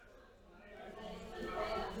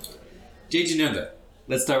Jai.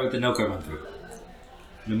 Let's start with the no karma mantra.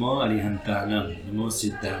 Namo Arihantanam, Namo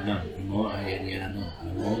Siddhanam, Namo Ayanyanam,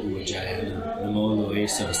 Namo Uvajayanam, Namo Loe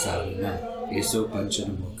Savasaranam, Eso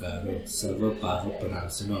Panchanamokaro, Sarva Paha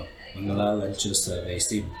Panasano, Mangala Lancha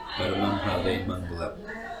Sarvesim, Paramam Have Mangalam.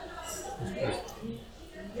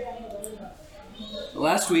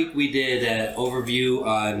 Last week we did an overview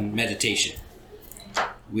on meditation.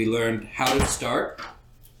 We learned how to start,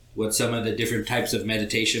 what some of the different types of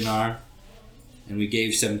meditation are, and we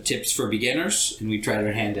gave some tips for beginners, and we tried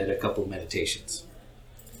our hand at a couple meditations.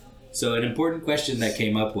 So an important question that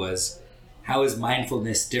came up was, how is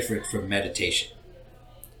mindfulness different from meditation?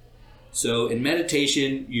 So in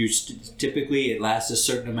meditation, typically it lasts a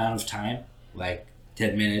certain amount of time, like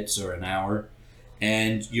 10 minutes or an hour,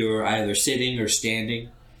 and you're either sitting or standing,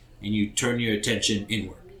 and you turn your attention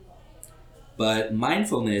inward. But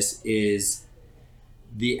mindfulness is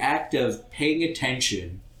the act of paying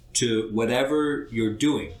attention to whatever you're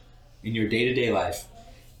doing in your day-to-day life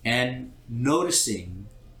and noticing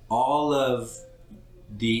all of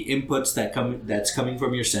the inputs that's coming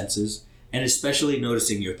from your senses, and especially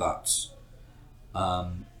noticing your thoughts.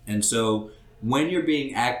 And so when you're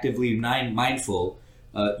being actively mindful,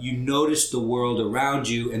 you notice the world around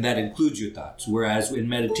you, and that includes your thoughts. Whereas in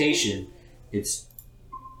meditation, it's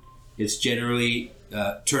generally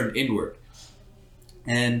turned inward.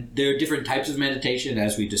 And there are different types of meditation,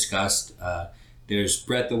 as we discussed. There's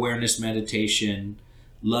breath awareness meditation,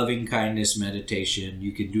 loving kindness meditation.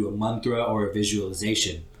 You can do a mantra or a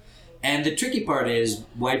visualization. And the tricky part is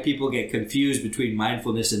why people get confused between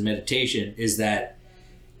mindfulness and meditation is that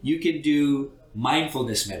you can do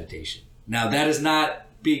mindfulness meditation. Now, that is not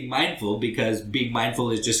being mindful, because being mindful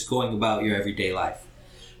is just going about your everyday life.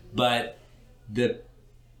 But the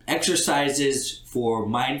exercises for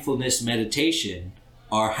mindfulness meditation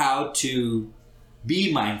are how to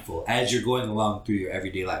be mindful as you're going along through your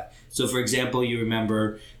everyday life. So for example, you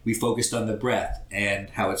remember we focused on the breath and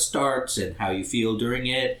how it starts and how you feel during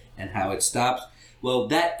it and how it stops. Well,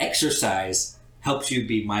 that exercise helps you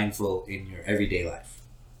be mindful in your everyday life,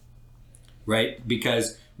 right?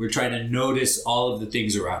 Because we're trying to notice all of the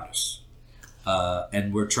things around us.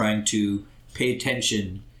 And we're trying to pay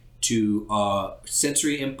attention to our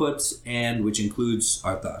sensory inputs, and which includes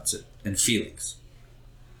our thoughts and feelings.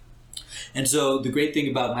 And so the great thing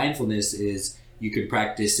about mindfulness is you can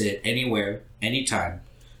practice it anywhere, anytime,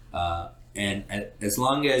 and as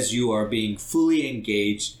long as you are being fully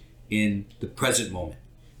engaged in the present moment.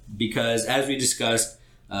 Because as we discussed,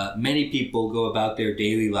 many people go about their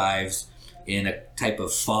daily lives in a type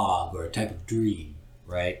of fog or a type of dream,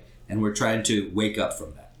 right? And we're trying to wake up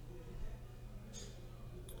from that.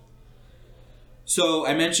 So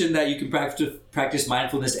I mentioned that you can practice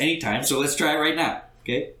mindfulness anytime, so let's try it right now.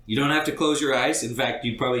 Okay, you don't have to close your eyes. In fact,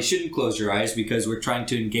 you probably shouldn't close your eyes, because we're trying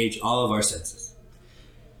to engage all of our senses.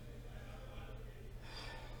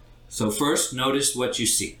 So first, notice what you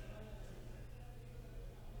see.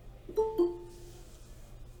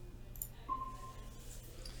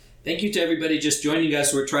 Thank you to everybody just joining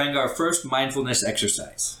us. We're trying our first mindfulness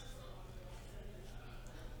exercise.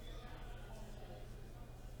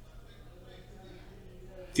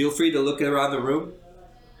 Feel free to look around the room.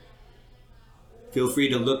 Feel free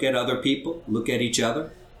to look at other people, look at each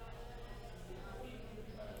other.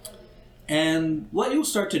 And what you'll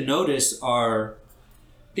start to notice are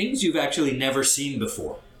things you've actually never seen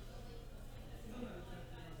before.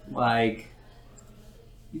 Like,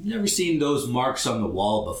 you've never seen those marks on the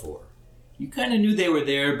wall before. You kind of knew they were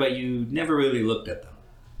there, but you never really looked at them.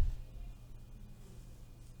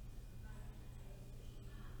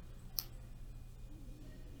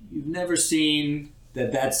 You've never seen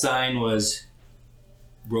that sign was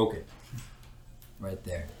broken right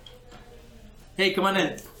there. Hey, come on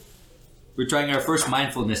in. We're trying our first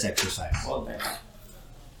mindfulness exercise. Well, thanks.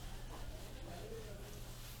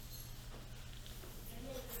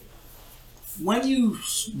 When you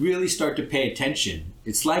really start to pay attention,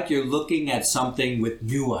 it's like you're looking at something with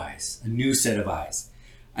new eyes, a new set of eyes.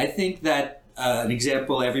 I think that an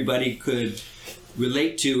example everybody could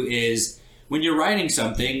relate to is when you're writing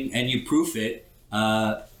something and you proof it,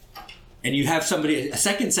 and you have somebody, a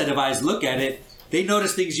second set of eyes, look at it, they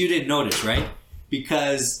notice things you didn't notice, right?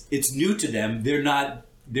 Because it's new to them. They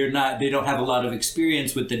don't have a lot of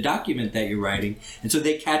experience with the document that you're writing, and so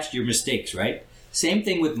they catch your mistakes, right? Same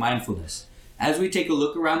thing with mindfulness. As we take a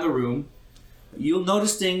look around the room, you'll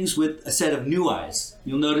notice things with a set of new eyes.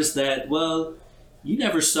 You'll notice that, well, you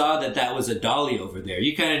never saw that was a dolly over there.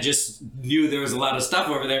 You kind of just knew there was a lot of stuff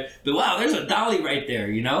over there, but wow, there's a dolly right there,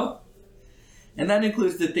 you know? And that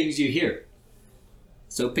includes the things you hear.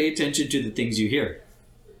 So pay attention to the things you hear.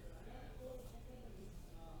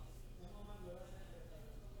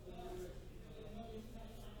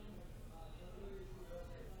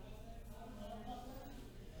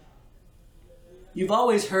 you've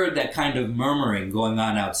always heard that kind of murmuring going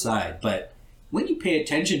on outside, but when you pay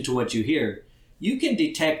attention to what you hear, you can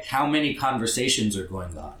detect how many conversations are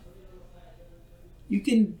going on. You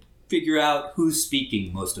can figure out who's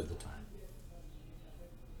speaking most of the time.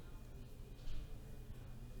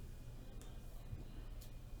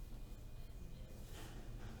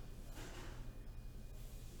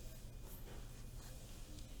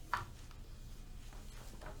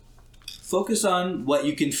 Focus on what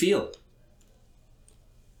you can feel.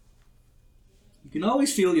 You can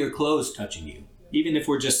always feel your clothes touching you, even if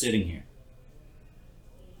we're just sitting here.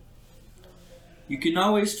 You can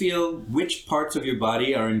always feel which parts of your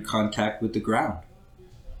body are in contact with the ground.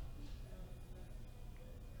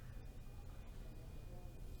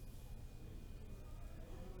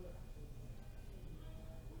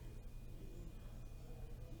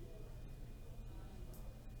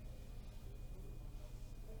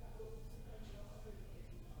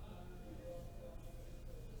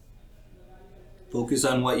 Focus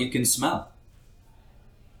on what you can smell.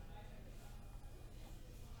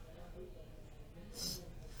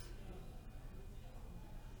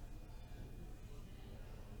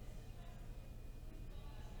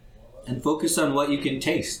 And focus on what you can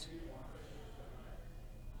taste.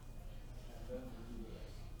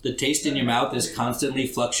 The taste in your mouth is constantly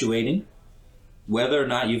fluctuating, whether or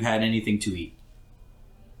not you've had anything to eat.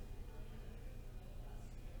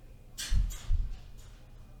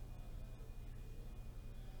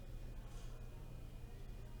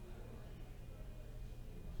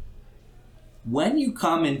 When you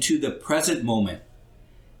come into the present moment,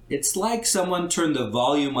 it's like someone turned the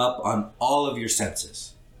volume up on all of your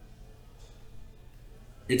senses.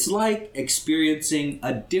 It's like experiencing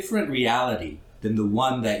a different reality than the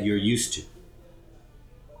one that you're used to.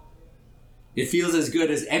 It feels as good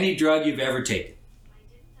as any drug you've ever taken.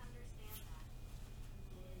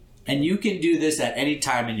 And you can do this at any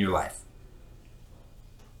time in your life.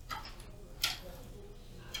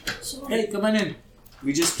 Hey, come on in.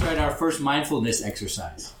 We just tried our first mindfulness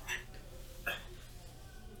exercise.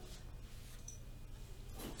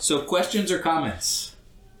 So, questions or comments?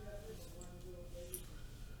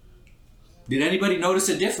 Did anybody notice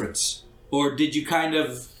a difference? Or did you kind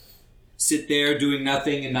of sit there doing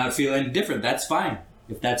nothing and not feel any different? That's fine.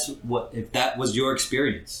 If that was your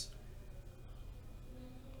experience.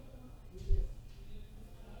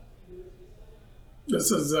 This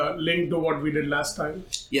is linked to what we did last time.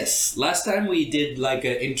 Yes. Last time we did like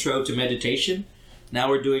an intro to meditation. Now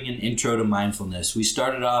we're doing an intro to mindfulness. We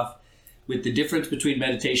started off with the difference between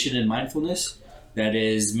meditation and mindfulness. That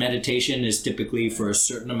is, meditation is typically for a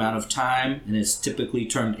certain amount of time and it's typically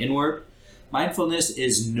turned inward. Mindfulness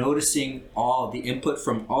is noticing all the input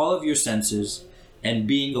from all of your senses and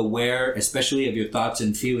being aware, especially of your thoughts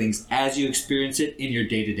and feelings as you experience it in your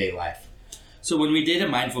day-to-day life. So when we did a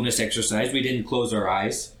mindfulness exercise, we didn't close our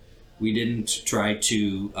eyes. We didn't try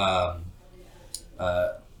to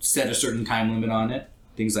set a certain time limit on it,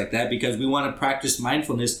 things like that, because we want to practice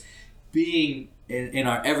mindfulness being in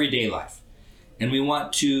our everyday life. And we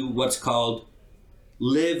want to what's called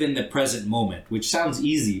live in the present moment, which sounds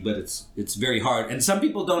easy, but it's very hard. And some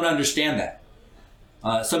people don't understand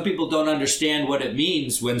that. Some people don't understand what it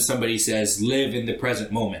means when somebody says live in the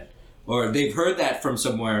present moment. Or they've heard that from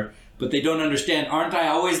somewhere, but they don't understand, aren't I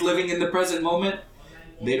always living in the present moment?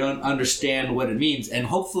 They don't understand what it means. And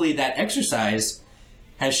hopefully that exercise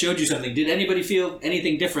has showed you something. Did anybody feel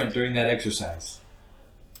anything different during that exercise?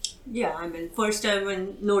 Yeah, I mean, first time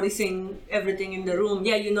when noticing everything in the room,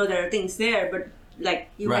 yeah, you know there are things there, but like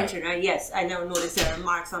you mentioned, right? Yes, I now notice there are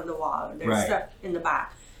marks on the wall, there's stuff in the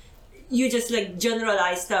back. You just like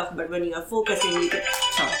generalize stuff, but when you are focusing,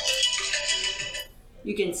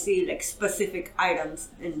 you can see like specific items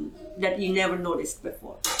that you never noticed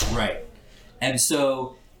before. Right. And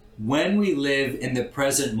so when we live in the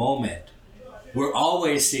present moment, we're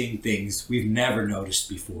always seeing things we've never noticed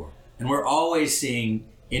before. And we're always seeing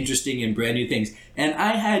interesting and brand new things. And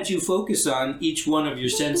I had you focus on each one of your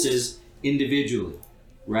senses individually,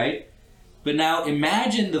 right? But now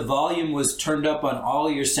imagine the volume was turned up on all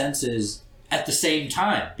your senses at the same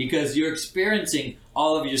time, because you're experiencing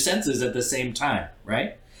all of your senses at the same time,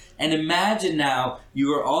 right? And imagine now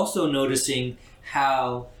you are also noticing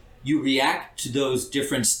how you react to those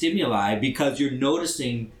different stimuli because you're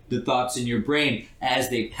noticing the thoughts in your brain as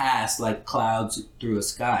they pass like clouds through a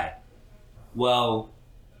sky. Well,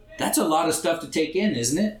 that's a lot of stuff to take in,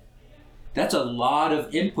 isn't it? That's a lot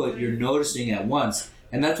of input you're noticing at once.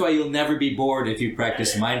 And that's why you'll never be bored if you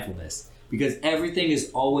practice mindfulness. Because everything is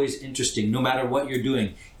always interesting, no matter what you're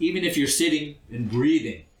doing. Even if you're sitting and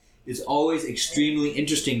breathing, it's always extremely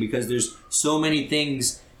interesting because there's so many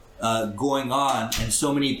things going on and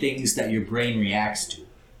so many things that your brain reacts to.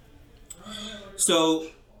 So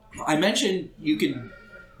I mentioned you can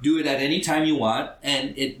do it at any time you want,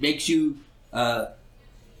 and it makes you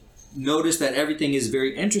notice that everything is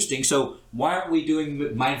very interesting. So why aren't we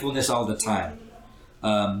doing mindfulness all the time?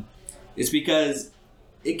 It's because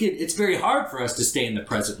it's very hard for us to stay in the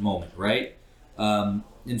present moment, right?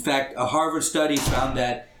 In fact, a Harvard study found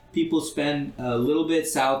that people spend a little bit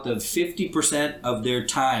south of 50% of their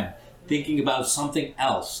time thinking about something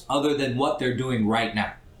else other than what they're doing right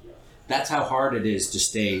now. That's how hard it is to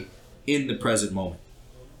stay in the present moment.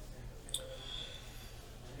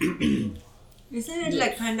 Isn't it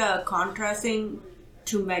like kind of contrasting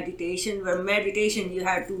to meditation, where meditation you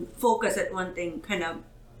have to focus at one thing, kind of,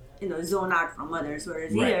 zone out from others,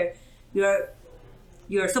 whereas Right. here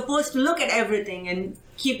you're supposed to look at everything and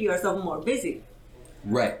keep yourself more busy.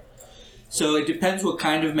 Right. So it depends what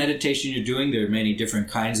kind of meditation you're doing. There are many different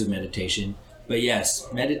kinds of meditation. But yes,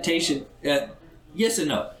 meditation, yes and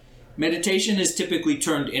no. Meditation is typically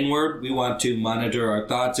turned inward. We want to monitor our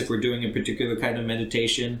thoughts if we're doing a particular kind of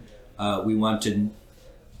meditation.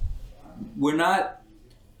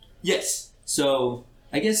 Yes. So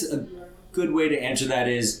I guess a good way to answer that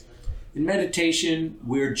is, in meditation,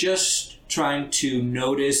 we're just trying to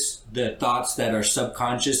notice the thoughts that our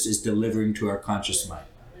subconscious is delivering to our conscious mind.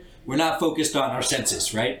 We're not focused on our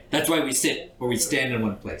senses, right? That's why we sit or we stand in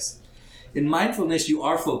one place. In mindfulness, you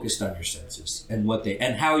are focused on your senses and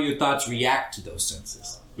how your thoughts react to those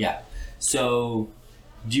senses. Yeah. So,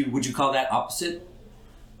 would you call that opposite?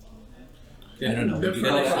 I don't know. Would you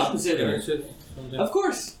call that opposite? Of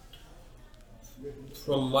course.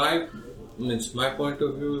 From my point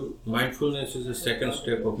of view, mindfulness is the second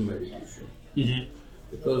step of meditation. Mm-hmm.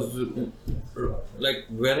 Because, like,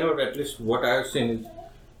 whenever, at least what I have seen is,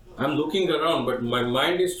 I'm looking around, but my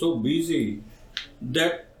mind is so busy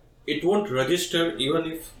that it won't register even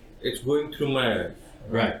if it's going through my eyes.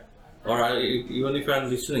 Right. Or even if I'm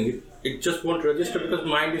listening, it just won't register because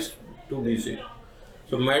mind is too busy.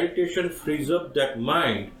 So meditation frees up that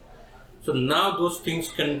mind. So now those things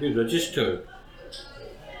can be registered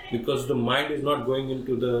because the mind is not going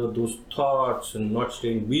into those thoughts and not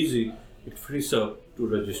staying busy. It frees up to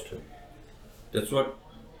register. That's what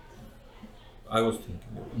I was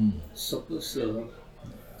thinking. Suppose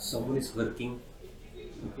someone is working,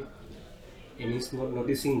 okay, and he's not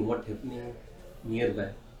noticing what happening nearby,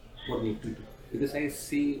 what need to do. Because I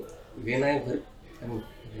see when I work,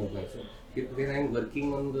 not myself. When I'm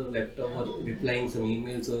working on the laptop or replying some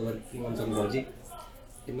emails or working on some logic,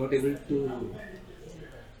 I'm not able to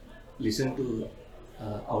listen to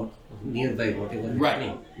out nearby whatever is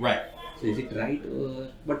happening. Right. So is it right?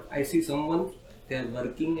 But I see someone, they are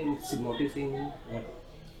working and noticing what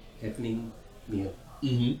happening near.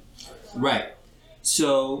 Mm-hmm. Right.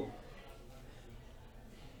 So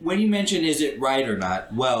when you mention is it right or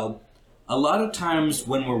not, well, a lot of times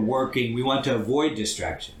when we're working, we want to avoid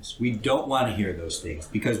distractions. We don't want to hear those things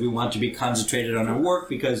because we want to be concentrated on our work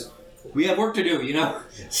because we have work to do,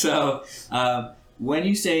 So when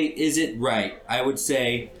you say, is it right? I would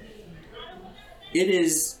say it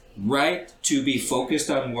is right to be focused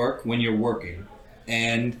on work when you're working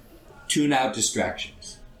and tune out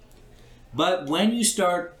distractions. But when you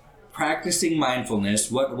start practicing mindfulness,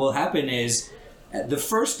 what will happen is the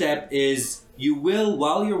first step is you will,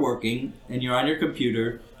 while you're working and you're on your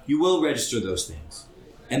computer, you will register those things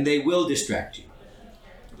and they will distract you.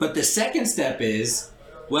 But the second step is,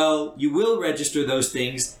 well, you will register those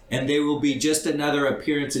things and they will be just another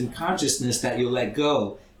appearance in consciousness that you'll let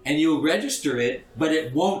go and you'll register it, but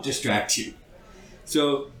it won't distract you.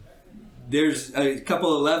 So there's a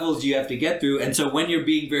couple of levels you have to get through. And so when you're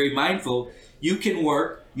being very mindful, you can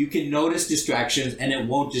work, you can notice distractions and it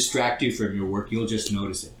won't distract you from your work. You'll just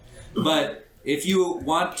notice it. But if you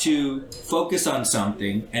want to focus on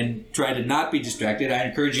something and try to not be distracted, I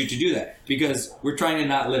encourage you to do that because we're trying to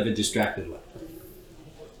not live a distracted life.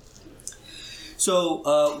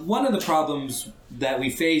 So one of the problems that we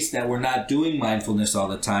face that we're not doing mindfulness all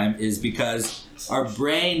the time is because our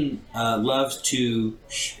brain loves to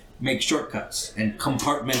make shortcuts and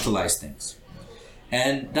compartmentalize things.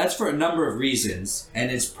 And that's for a number of reasons.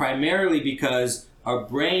 And it's primarily because our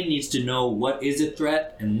brain needs to know what is a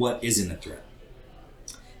threat and what isn't a threat.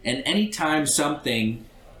 And anytime something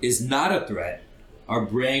is not a threat, our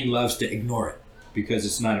brain loves to ignore it because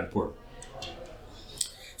it's not important.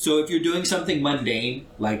 So if you're doing something mundane,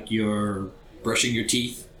 like you're brushing your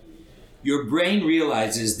teeth, your brain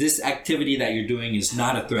realizes this activity that you're doing is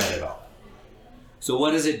not a threat at all. So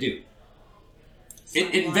what does it do?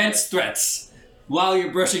 It invents threats while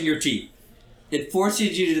you're brushing your teeth. It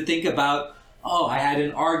forces you to think about oh, I had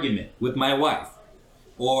an argument with my wife.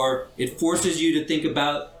 Or it forces you to think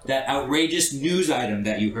about that outrageous news item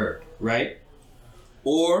that you heard, right?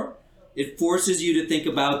 Or it forces you to think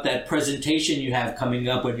about that presentation you have coming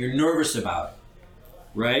up when you're nervous about it,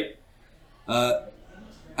 right?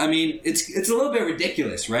 I mean, it's a little bit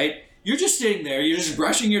ridiculous, right? You're just sitting there, you're just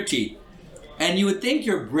brushing your teeth, and you would think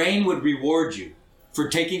your brain would reward you for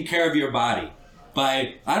taking care of your body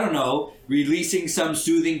by, I don't know, releasing some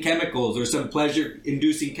soothing chemicals or some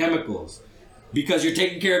pleasure-inducing chemicals because you're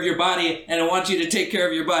taking care of your body and it wants you to take care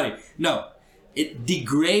of your body. No, it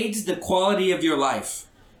degrades the quality of your life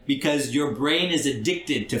because your brain is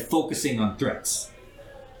addicted to focusing on threats.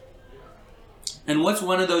 And what's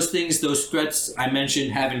one of those things those threats I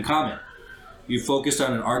mentioned have in common? You focused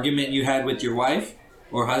on an argument you had with your wife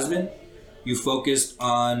or husband. You focused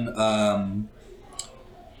on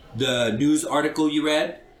the news article you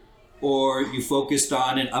read, or you focused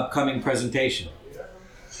on an upcoming presentation.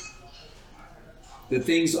 The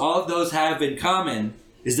things all of those have in common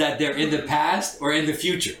is that they're in the past or in the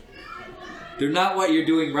future. They're not what you're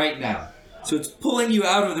doing right now. So it's pulling you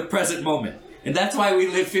out of the present moment. And that's why we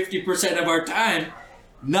live 50% of our time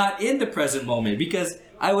not in the present moment, because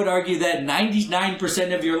I would argue that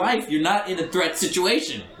 99% of your life, you're not in a threat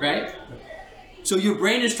situation, right? So your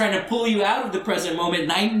brain is trying to pull you out of the present moment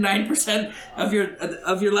 99% of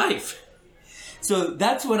your life. So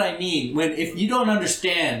that's what I mean. If you don't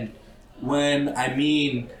understand when I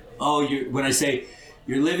mean, when I say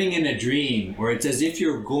you're living in a dream, or it's as if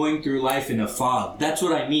you're going through life in a fog, that's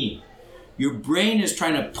what I mean. Your brain is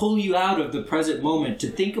trying to pull you out of the present moment to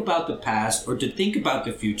think about the past or to think about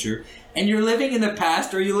the future, and you're living in the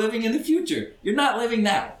past or you're living in the future. You're not living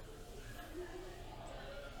now.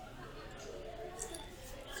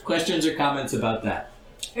 Questions or comments about that?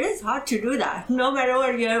 It is hard to do that. No matter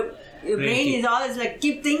what, your brain is always like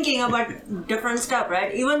keep thinking about different stuff,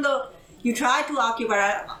 right? Even though you try to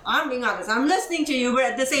occupy, I'm being honest, I'm listening to you, but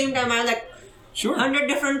at the same time I'm like, Sure. 100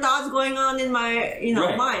 different thoughts going on in my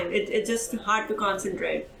Right. mind. It's just hard to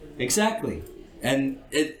concentrate. Exactly. And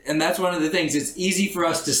that's one of the things. It's easy for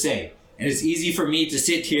us to say. And it's easy for me to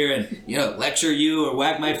sit here and, lecture you or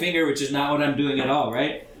wag my finger, which is not what I'm doing at all,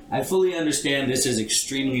 right? I fully understand this is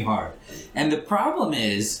extremely hard. And the problem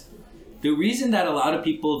is, the reason that a lot of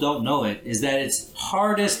people don't know it is that it's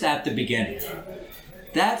hardest at the beginning.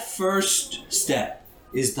 That first step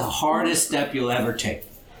is the hardest step you'll ever take.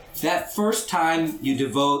 That first time you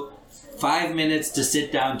devote 5 minutes to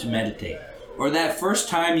sit down to meditate, or that first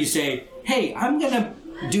time you say, hey, I'm going to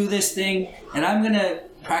do this thing and I'm going to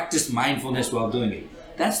practice mindfulness while doing it.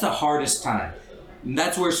 That's the hardest time. And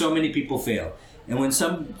that's where so many people fail. And when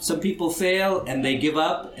some people fail and they give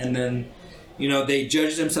up and then, they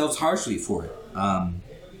judge themselves harshly for it.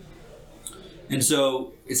 And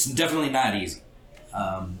so it's definitely not easy.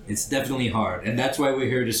 It's definitely hard. And that's why we're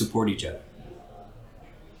here to support each other.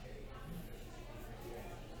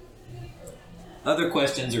 Other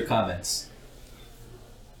questions or comments?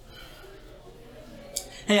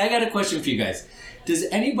 Hey, I got a question for you guys. Does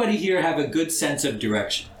anybody here have a good sense of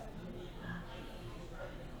direction?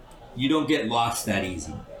 You don't get lost that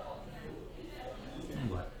easy.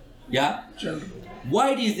 Yeah? Sure.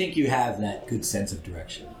 Why do you think you have that good sense of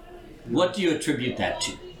direction? What do you attribute that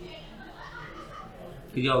to?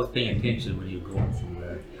 Because you're always paying attention when you're going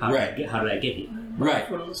somewhere. How did I get here? Right.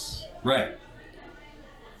 Mindfulness. Right.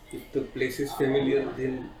 If the place is familiar,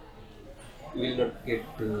 then you will not get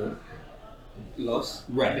lost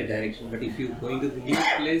in the direction. But if you're going to the new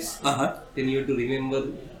place, then you have to remember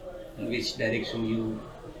which direction you.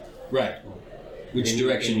 Right. Which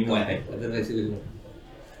direction you went. Otherwise, you will not.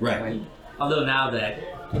 Right. Although now that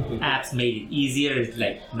apps made it easier, it's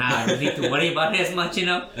like now I don't need to worry about it as much,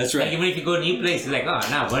 That's right. Like even if you go to a new place, it's like,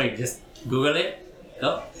 now worry, just Google it,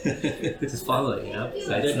 go, just follow it, So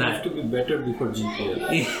That it's not. used to be better before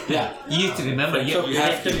GPS. Yeah. You used to remember. You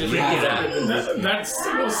have to. print it out. That's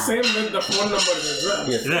the same with the phone numbers as well.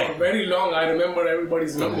 Yes. Right. For very long, I remember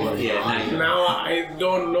everybody's number. Yeah, nice. Now I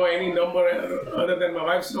don't know any number other than my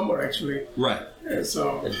wife's number, actually. Right.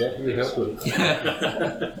 So That will be helpful.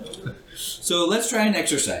 So let's try an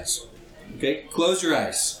exercise. Okay? Close your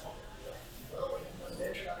eyes.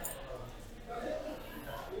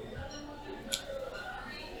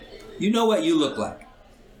 You know what you look like.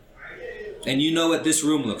 And you know what this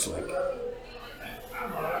room looks like.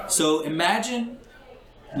 So imagine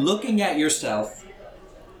looking at yourself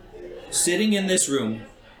sitting in this room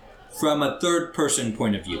from a third person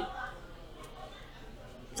point of view.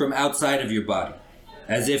 From outside of your body.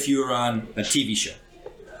 As if you were on a TV show.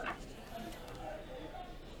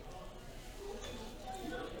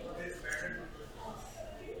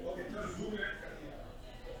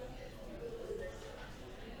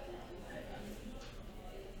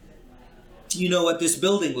 You know what this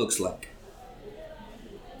building looks like.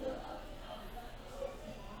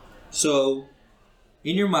 So,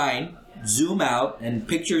 in your mind, zoom out and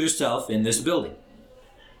picture yourself in this building.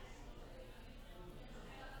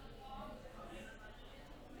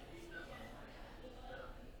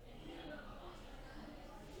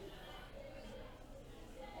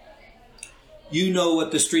 You know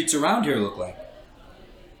what the streets around here look like.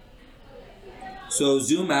 So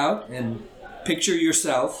zoom out and picture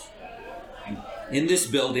yourself in this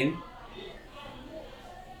building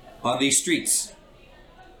on these streets.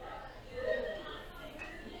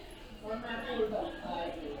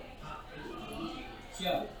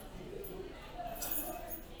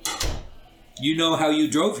 You know how you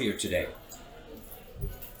drove here today.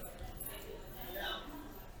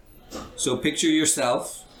 So picture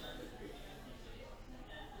yourself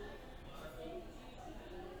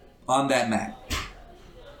on that map.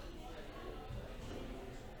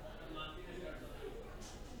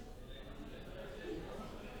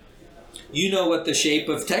 You know what the shape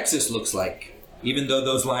of Texas looks like, even though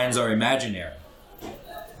those lines are imaginary.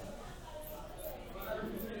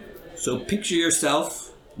 So picture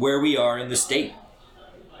yourself where we are in the state.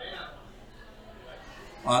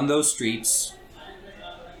 On those streets,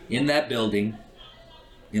 in that building,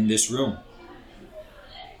 in this room.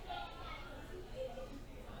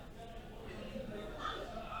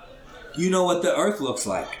 You know what the earth looks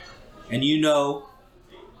like, and you know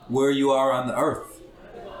where you are on the earth.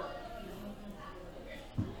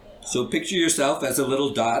 So picture yourself as a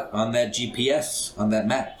little dot on that GPS, on that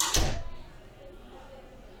map.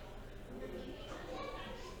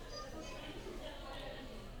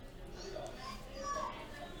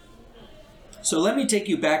 So let me take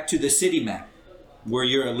you back to the city map, where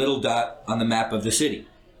you're a little dot on the map of the city.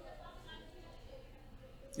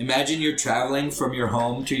 Imagine you're traveling from your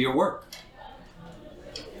home to your work.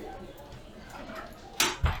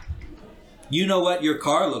 You know what your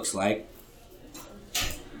car looks like.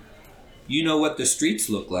 You know what the streets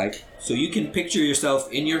look like. So you can picture yourself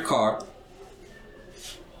in your car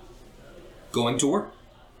going to work.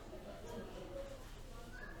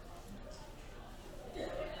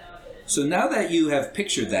 So now that you have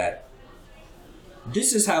pictured that,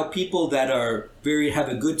 this is how people that are have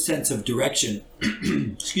a good sense of direction,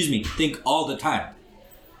 think all the time.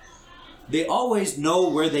 They always know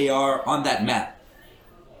where they are on that map.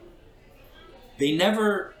 They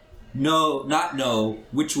never not know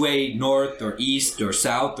which way north or east or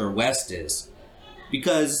south or west is,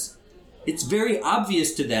 because it's very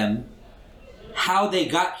obvious to them how they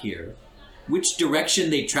got here, which direction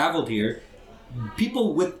they traveled here.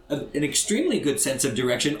 People with an extremely good sense of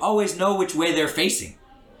direction always know which way they're facing.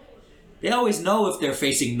 They always know if they're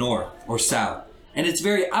facing north or south. And it's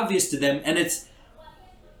very obvious to them, and it's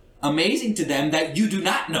amazing to them that you do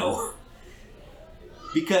not know.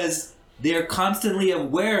 Because they're constantly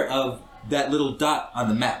aware of that little dot on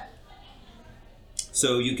the map.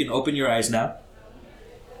 So you can open your eyes now.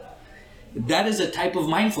 That is a type of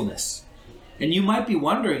mindfulness. And you might be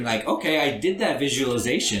wondering, like, okay, I did that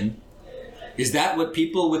visualization. Is that what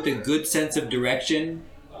people with a good sense of direction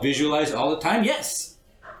visualize all the time? Yes.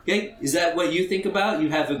 Okay, is that what you think about? You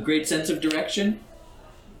have a great sense of direction?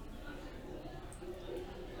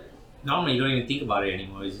 Normally, you don't even think about it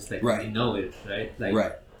anymore. It's just like Right. you know it, right? Like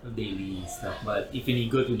Right. daily stuff. But if you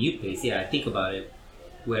go to a new place, yeah, I think about it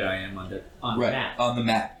where I am on the Right. map. On the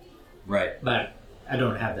map. Right. But I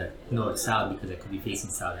don't have that north south because I could be facing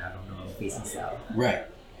south. I don't know I'm facing south Right.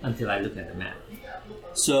 until I look at the map.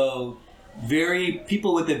 So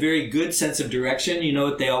people with a very good sense of direction, you know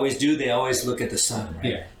what they always do? They always look at the sun, right?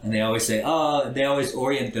 Yeah. And they always say, oh, and they always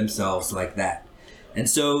orient themselves like that. And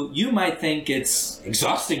so you might think it's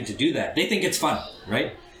exhausting to do that. They think it's fun,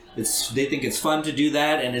 right? They think it's fun to do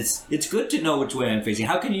that, and it's good to know which way I'm facing.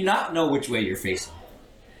 How can you not know which way you're facing?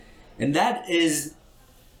 And that is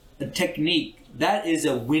a technique. That is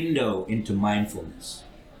a window into mindfulness,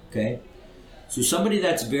 okay? So somebody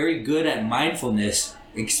that's very good at mindfulness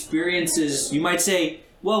experiences, you might say,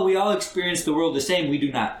 well, we all experience the world the same. We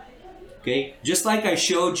do not, okay? Just like I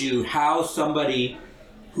showed you how somebody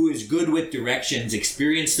who is good with directions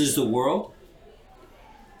experiences the world,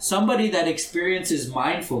 somebody that experiences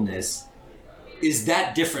mindfulness is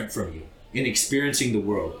that different from you in experiencing the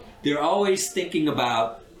world. They're always thinking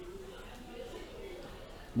about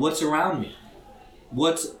what's around me.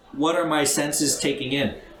 What are my senses taking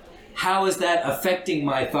in? How is that affecting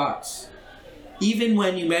my thoughts? Even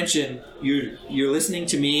when you mention you're listening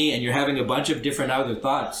to me and you're having a bunch of different other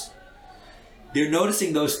thoughts, they're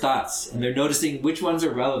noticing those thoughts, and they're noticing which ones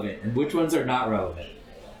are relevant and which ones are not relevant.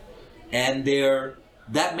 And they're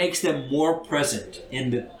that makes them more present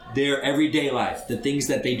in their everyday life, the things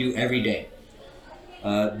that they do every day.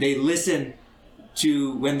 They listen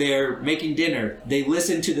to, when they're making dinner, they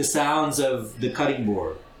listen to the sounds of the cutting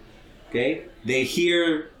board. Okay? They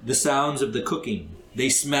hear the sounds of the cooking. They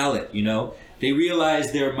smell it, you know. They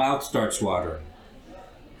realize their mouth starts watering.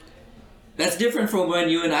 That's different from when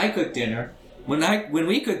you and I cook dinner. When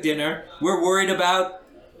we cook dinner, we're worried about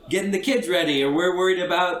getting the kids ready, or we're worried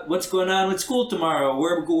about what's going on with school tomorrow.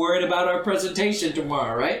 We're worried about our presentation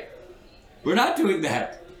tomorrow, right? We're not doing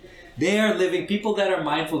that. They are living, people that are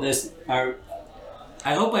mindfulness are,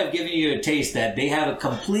 I hope I've given you a taste that they have a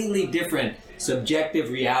completely different subjective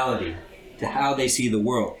reality to how they see the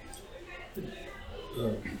world.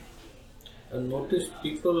 And notice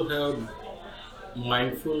people have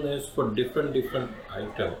mindfulness for different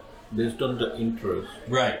items based on the interest.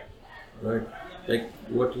 Right. Right. Like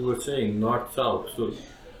what you were saying, north south. So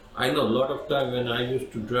I know a lot of time when I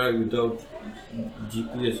used to drive without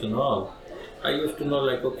GPS and all, I used to know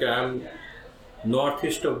like, okay, I'm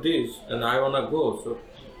northeast of this and I wanna go, so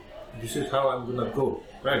this is how I'm gonna go,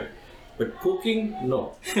 right? But cooking,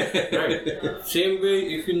 no, right? Same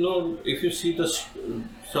way, if you see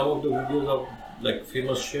some of the videos of like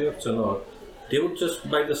famous chefs and all, they would just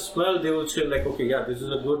by the smell they would say like, okay, yeah, this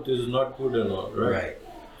is a good, this is not good and all, right? Right.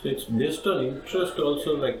 So it's based on interest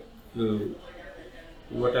also, like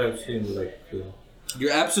what I've seen, like.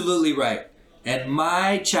 You're absolutely right. And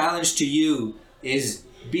my challenge to you is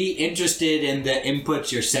be interested in the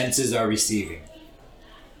inputs your senses are receiving.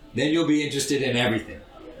 Then you'll be interested in everything.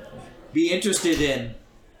 Be interested in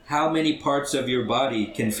how many parts of your body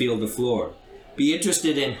can feel the floor. Be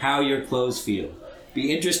interested in how your clothes feel.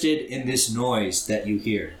 Be interested in this noise that you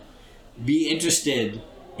hear. Be interested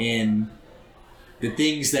in the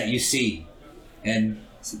things that you see. And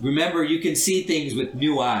remember, you can see things with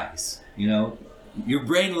new eyes. You know, your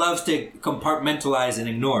brain loves to compartmentalize and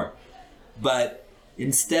ignore. But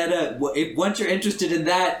instead of, once you're interested in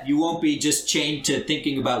that, you won't be just chained to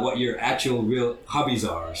thinking about what your actual real hobbies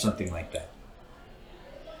are or something like that.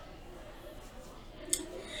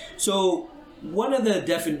 So one of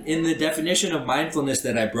the in the definition of mindfulness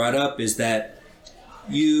that I brought up is that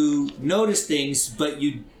you notice things, but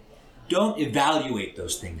you don't evaluate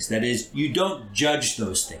those things. That is, you don't judge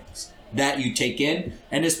those things that you take in,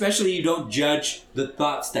 and especially you don't judge the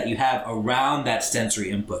thoughts that you have around that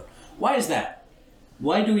sensory input. Why is that?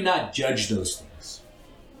 Why do we not judge those things?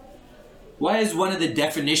 Why is one of the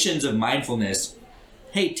definitions of mindfulness,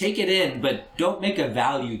 hey, take it in, but don't make a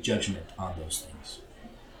value judgment on those things?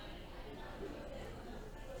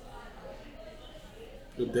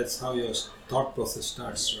 That's how your thought process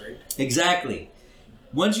starts, right? Exactly.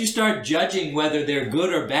 Once you start judging whether they're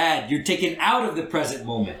good or bad, you're taken out of the present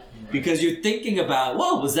moment. Because you're thinking about,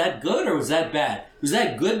 whoa, was that good or was that bad? Was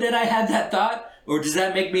that good that I had that thought? Or does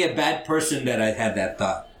that make me a bad person that I had that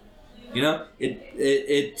thought? You know,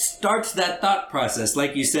 it starts that thought process,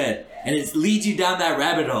 like you said, and it leads you down that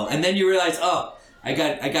rabbit hole. And then you realize, oh, I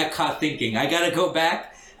got caught thinking. I got to go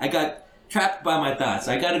back. I got trapped by my thoughts.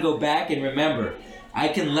 I got to go back and remember, I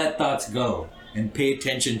can let thoughts go and pay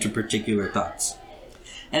attention to particular thoughts.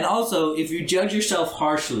 And also, if you judge yourself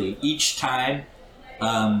harshly each time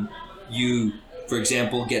you, for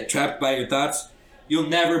example, get trapped by your thoughts, you'll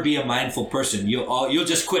never be a mindful person. You'll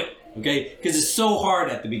just quit, okay? Because it's so hard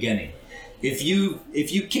at the beginning. If you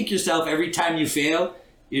kick yourself every time you fail,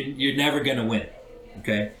 you're never going to win,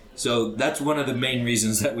 okay? So that's one of the main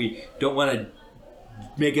reasons that we don't want to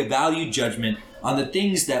make a value judgment on the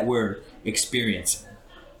things that we're experiencing.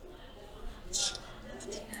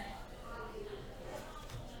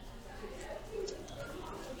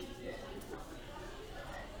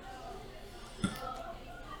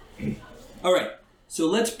 All right, so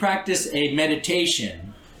let's practice a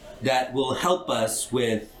meditation that will help us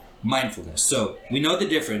with mindfulness. So we know the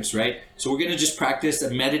difference, right? So we're going to just practice a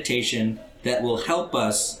meditation that will help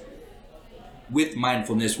us with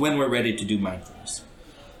mindfulness when we're ready to do mindfulness.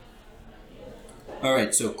 All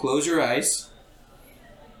right, so close your eyes.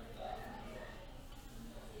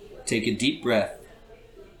 Take a deep breath.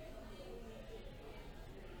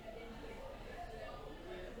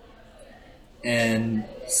 And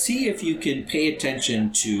see if you can pay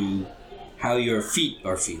attention to how your feet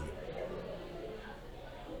are feeling.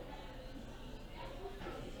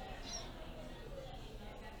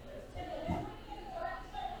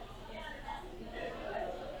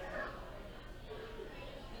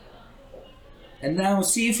 And now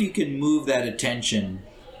see if you can move that attention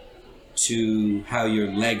to how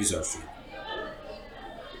your legs are feeling.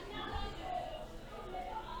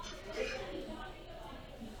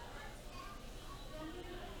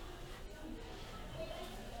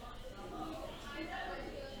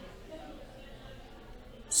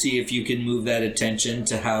 See if you can move that attention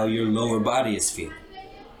to how your lower body is feeling.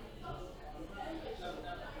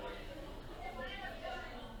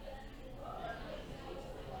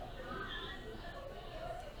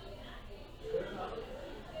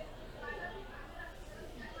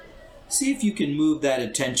 See if you can move that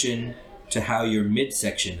attention to how your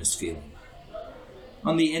midsection is feeling,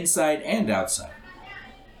 on the inside and outside.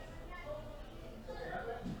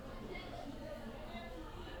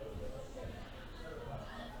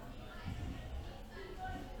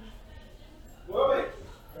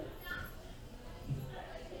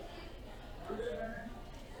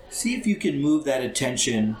 See if you can move that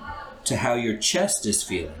attention to how your chest is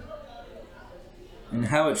feeling and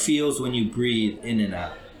how it feels when you breathe in and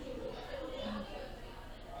out.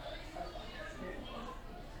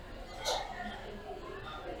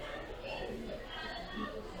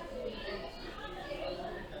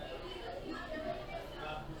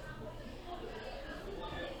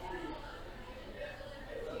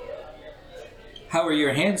 How are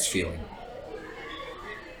your hands feeling?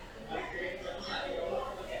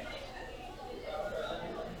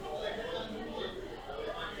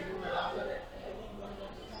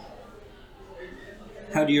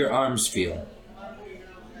 How do your arms feel?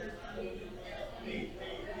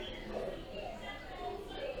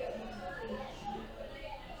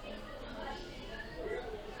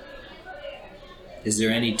 Is there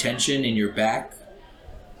any tension in your back?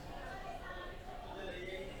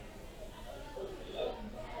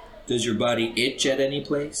 Does your body itch at any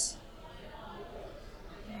place?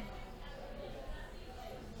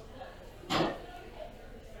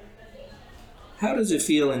 How does it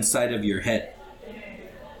feel inside of your head?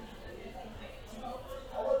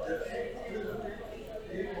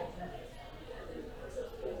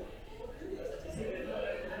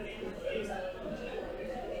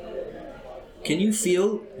 Can you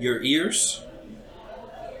feel your ears?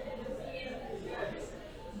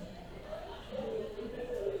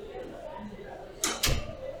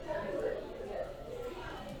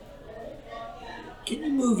 Can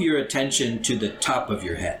you move your attention to the top of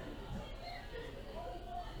your head?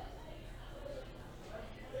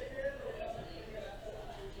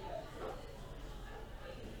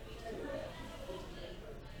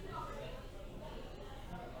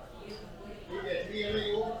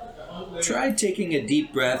 Try taking a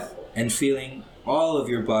deep breath and feeling all of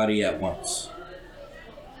your body at once.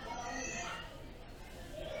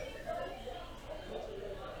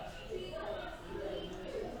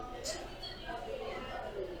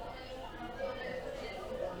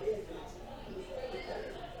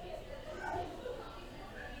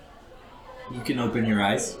 You can open your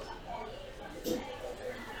eyes.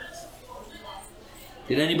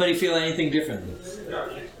 Did anybody feel anything differently?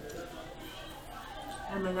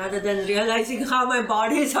 I mean, other than realizing how my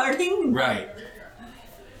body is hurting. Right.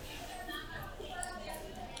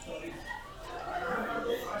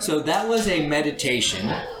 So that was a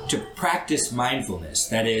meditation to practice mindfulness.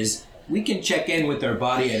 That is, we can check in with our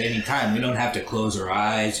body at any time. We don't have to close our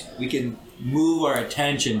eyes. We can move our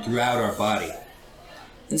attention throughout our body.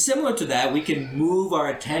 And similar to that, we can move our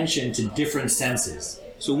attention to different senses.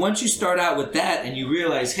 So once you start out with that and you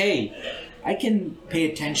realize, hey, I can pay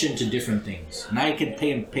attention to different things, and I can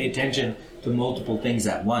pay attention to multiple things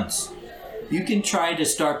at once. You can try to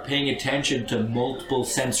start paying attention to multiple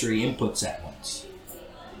sensory inputs at once.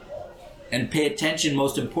 And pay attention,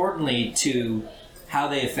 most importantly, to how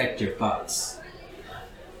they affect your thoughts.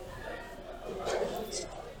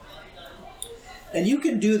 And you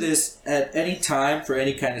can do this at any time for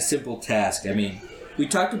any kind of simple task. I mean, we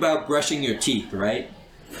talked about brushing your teeth, right?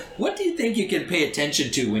 What do you think you can pay attention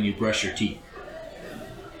to when you brush your teeth?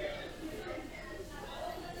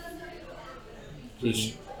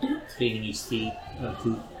 Cleaning each teeth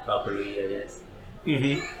properly, I guess.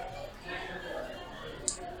 Mm-hmm.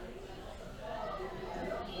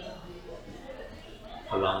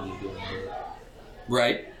 How long you doing it?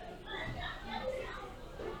 Right.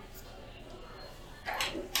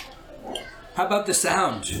 How about the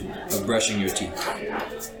sound of brushing your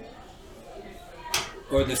teeth?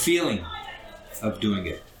 Or the feeling of doing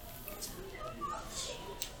it?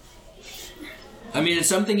 I mean, it's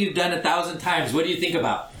something you've done 1,000 times. What do you think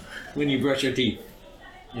about when you brush your teeth?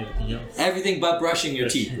 Everything else? Everything but brushing your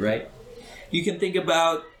teeth, right? You can think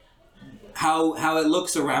about how it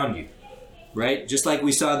looks around you, right? Just like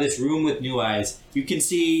we saw this room with new eyes, you can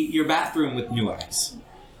see your bathroom with new eyes.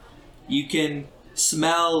 You can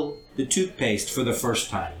smell the toothpaste for the first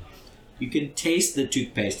time. You can taste the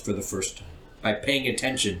toothpaste for the first time by paying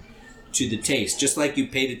attention to the taste. Just like you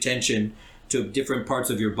paid attention to different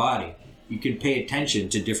parts of your body, you can pay attention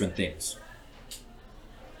to different things.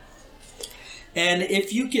 And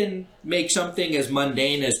if you can make something as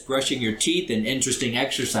mundane as brushing your teeth an interesting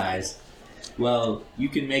exercise, well, you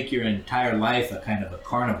can make your entire life a kind of a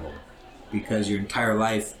carnival, because your entire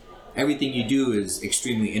life, everything you do is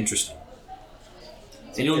extremely interesting.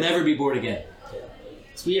 And you'll never be bored again.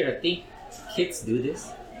 It's weird. I think kids do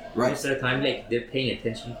this. Right. Most of the time, like, they're paying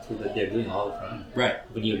attention to what they're doing all the time. Right.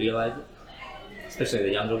 When you realize it, especially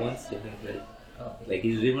the younger ones, they think like, oh, like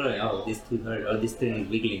he's remembering, oh, this tooth hurt, or this thing is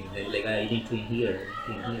wiggling, and then like, you need to clean here,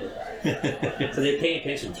 clean here. So they're paying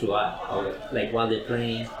attention throughout. Or, like, while they're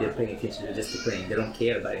playing attention to just the playing. They don't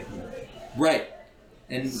care about anything else. Right.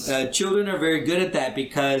 And children are very good at that,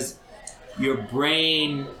 because your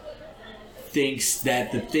brain thinks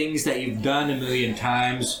that the things that you've done a million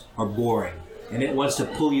times are boring, and it wants to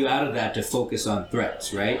pull you out of that to focus on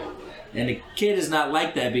threats, right? And a kid is not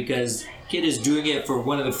like that, because kid is doing it for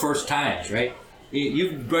one of the first times, right?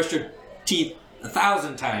 You've brushed your teeth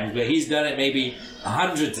 1,000 times, but he's done it maybe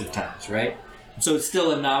hundreds of times, right? So it's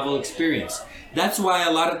still a novel experience. That's why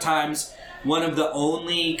a lot of times one of the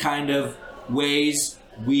only kind of ways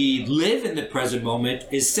we live in the present moment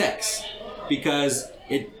is sex, because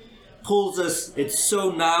it pulls us, it's so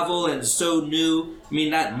novel and so new, I mean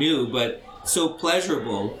not new, but so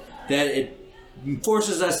pleasurable that it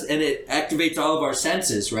forces us, and it activates all of our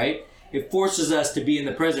senses, right? It forces us to be in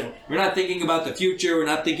the present. We're not thinking about the future, we're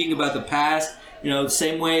not thinking about the past. You know, the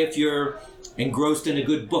same way if you're engrossed in a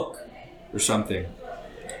good book or something,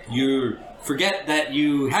 you forget that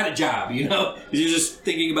you had a job, you know, because you're just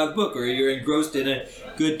thinking about the book, or you're engrossed in a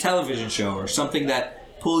good television show or something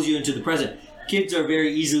that pulls you into the present. Kids are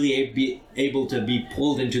very easily able to be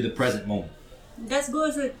pulled into the present moment. That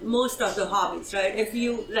goes with most of the hobbies, right? If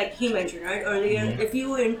you, like he mentioned, right, earlier, if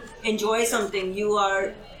you enjoy something,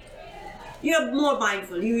 you're more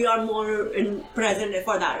mindful. You are more present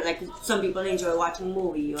for that. Like some people enjoy watching a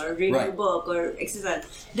movie or reading a book or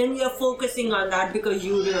exercise. Then you're focusing on that because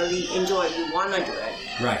you really enjoy it. You want to do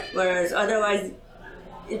it. Right. Whereas otherwise,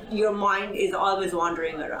 your mind is always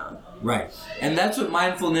wandering around. Right. And that's what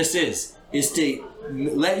mindfulness is to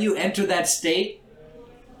let you enter that state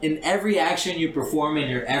in every action you perform in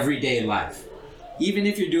your everyday life. Even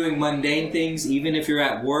if you're doing mundane things, even if you're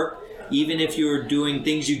at work, even if you're doing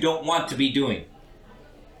things you don't want to be doing,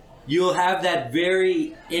 you'll have that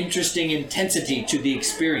very interesting intensity to the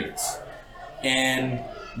experience. And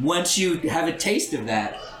once you have a taste of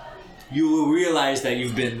that, you will realize that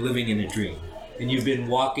you've been living in a dream, and you've been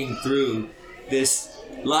walking through this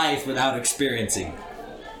life without experiencing.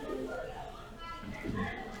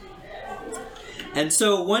 And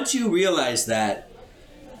so once you realize that,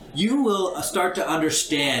 you will start to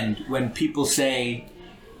understand when people say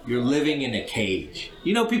you're living in a cage.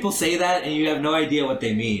 You know, people say that and you have no idea what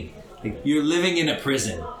they mean. Like, you're living in a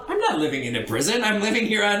prison. I'm not living in a prison. I'm living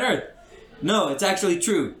here on earth. No, it's actually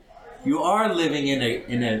true. You are living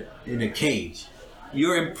in a cage.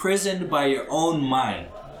 You're imprisoned by your own mind.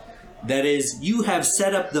 That is, you have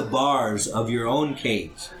set up the bars of your own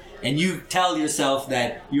cage, and you tell yourself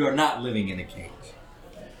that you are not living in a cage.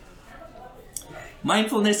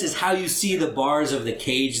 Mindfulness is how you see the bars of the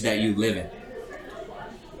cage that you live in.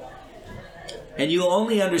 And you'll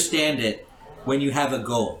only understand it when you have a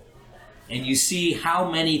goal, and you see how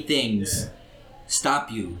many things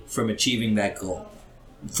stop you from achieving that goal.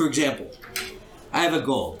 For example, I have a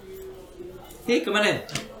goal. Hey, come on in.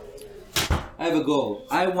 I have a goal.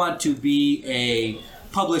 I want to be a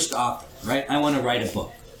published author, right? I want to write a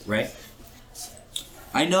book, right?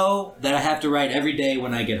 I know that I have to write every day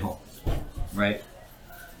when I get home, right?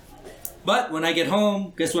 But when I get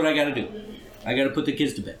home, guess what I got to do? I got to put the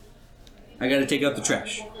kids to bed. I got to take out the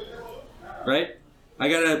trash, right? I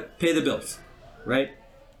got to pay the bills, right?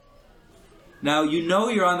 Now, you know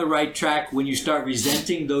you're on the right track when you start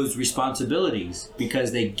resenting those responsibilities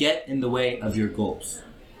because they get in the way of your goals.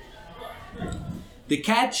 The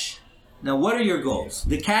catch, now what are your goals?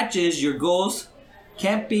 The catch is your goals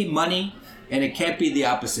can't be money and it can't be the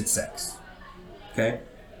opposite sex, okay?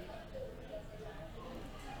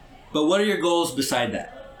 But what are your goals beside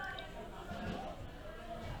that?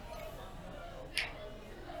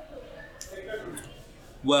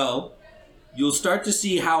 Well, you'll start to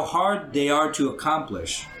see how hard they are to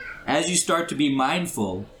accomplish as you start to be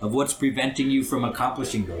mindful of what's preventing you from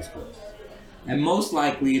accomplishing those goals. And most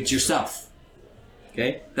likely it's yourself.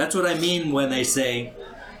 Okay? That's what I mean when they say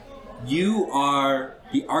you are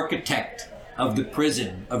the architect of the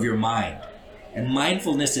prison of your mind. And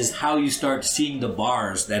mindfulness is how you start seeing the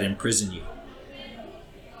bars that imprison you.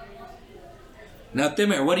 Now,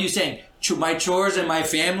 Timur, what are you saying? My chores and my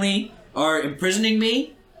family are imprisoning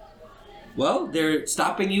me? Well, they're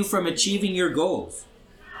stopping you from achieving your goals.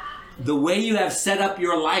 The way you have set up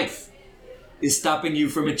your life is stopping you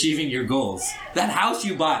from achieving your goals. That house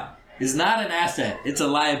you bought is not an asset, it's a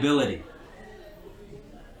liability.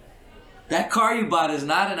 That car you bought is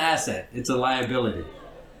not an asset, it's a liability.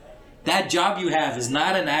 That job you have is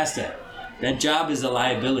not an asset. That job is a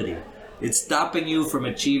liability. It's stopping you from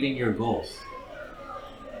achieving your goals.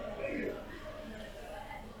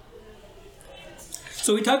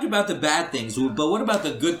 So we talked about the bad things, but what about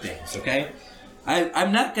the good things, okay?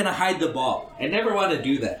 I'm not going to hide the ball. I never want to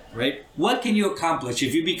do that, right? What can you accomplish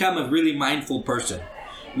if you become a really mindful person?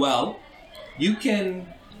 Well, you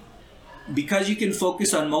can, because you can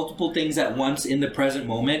focus on multiple things at once in the present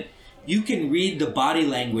moment, you can read the body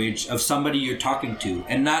language of somebody you're talking to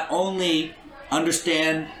and not only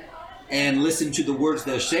understand and listen to the words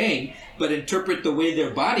they're saying, but interpret the way their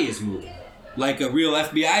body is moving, like a real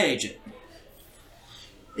FBI agent.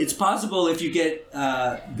 It's possible if you get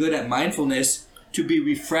good at mindfulness to be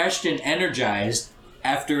refreshed and energized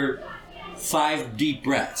after 5 deep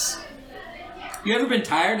breaths. You ever been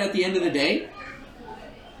tired at the end of the day?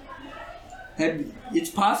 It's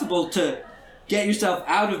possible to get yourself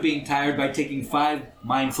out of being tired by taking 5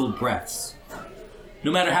 mindful breaths.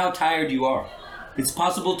 No matter how tired you are. It's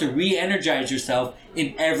possible to re-energize yourself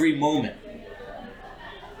in every moment.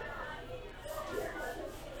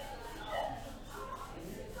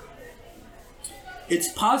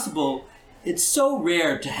 It's possible, it's so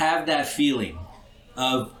rare to have that feeling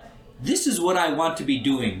of, this is what I want to be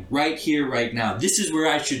doing right here, right now. This is where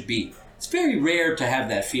I should be. It's very rare to have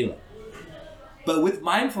that feeling. But with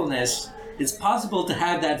mindfulness, it's possible to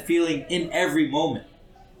have that feeling in every moment.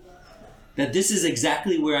 That this is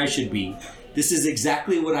exactly where I should be. This is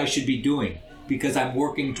exactly what I should be doing because I'm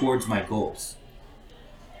working towards my goals.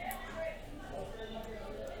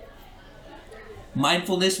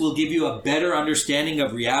 Mindfulness will give you a better understanding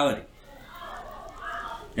of reality.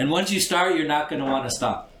 And once you start, you're not going to want to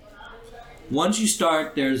stop. Once you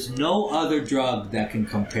start, there's no other drug that can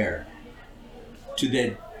compare to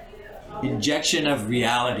the injection of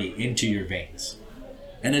reality into your veins.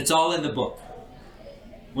 And it's all in the book.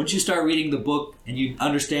 Once you start reading the book and you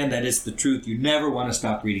understand that it's the truth, you never want to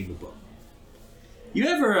stop reading the book. You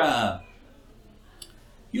ever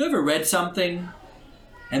read something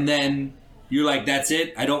and then you're like, that's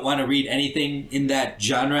it, I don't want to read anything in that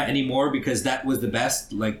genre anymore because that was the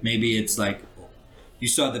best? Like maybe it's like you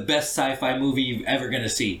saw the best sci-fi movie you've ever going to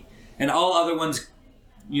see. And all other ones,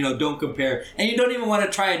 don't compare. And you don't even want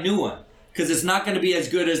to try a new one because it's not going to be as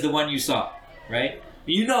good as the one you saw, right?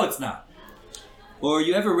 You know it's not. Or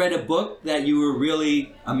you ever read a book that you were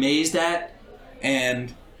really amazed at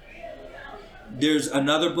and there's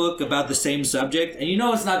another book about the same subject and you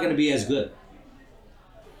know it's not going to be as good.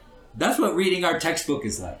 That's what reading our textbook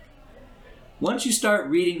is like. Once you start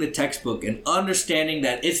reading the textbook and understanding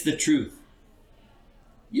that it's the truth,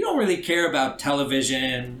 you don't really care about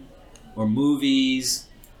television or movies,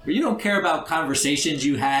 or you don't care about conversations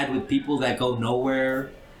you had with people that go nowhere.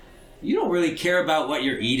 You don't really care about what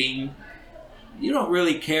you're eating. You don't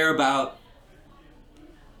really care about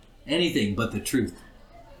anything but the truth.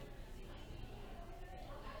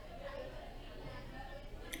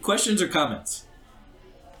 Questions or comments?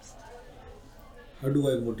 How do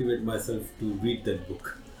I motivate myself to read that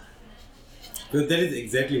book? Because that is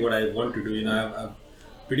exactly what I want to do. I've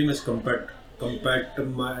pretty much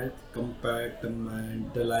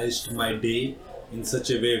compartmentalized my day in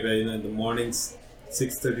such a way where in the mornings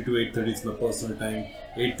 6:30 to 8:30 is my personal time.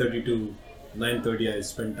 8:30 to 9:30 I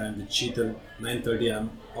spend time with Sheetal. 9:30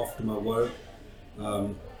 I'm off to my work.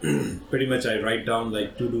 Pretty much I write down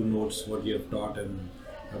like to-do notes what you have taught and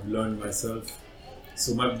I've learned myself.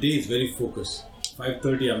 So my day is very focused.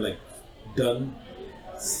 5:30 I'm like done.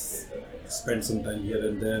 Spend some time here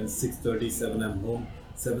and then. 6:30, 7 I'm home.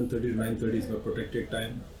 7:30 to 9:30 is my protected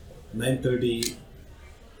time. 9:30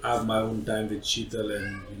 I have my own time with Sheetal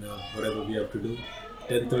and whatever we have to do.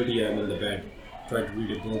 10:30 I'm in the bed. Try to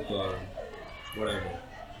read a book or whatever.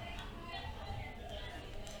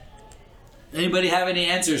 Anybody have any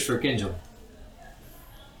answers for Kinjal?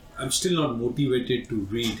 I'm still not motivated to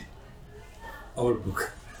read our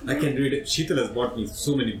book. I can read it. Sheetal has bought me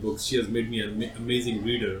so many books. She has made me an amazing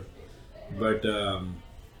reader. But,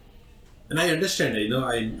 and I understand,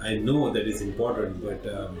 I know that it's important, but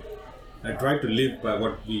I try to live by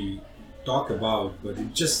what we talk about, but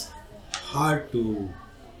it's just hard to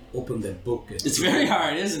open that book. It's very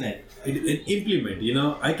hard, isn't it? And implement,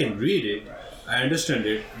 I can read it, I understand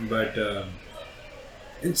it, but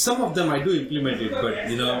and some of them I do implement it, but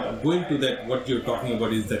going to that, what you're talking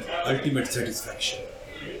about is that ultimate satisfaction,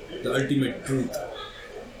 the ultimate truth,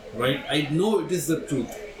 right? I know it is the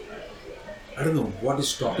truth, I don't know what is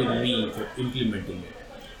stopping me from implementing it.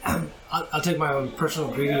 I'll take my own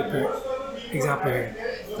personal greedy example here.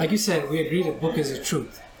 Like you said, we agree that book is the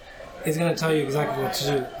truth. It's going to tell you exactly what to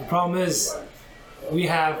do. The problem is we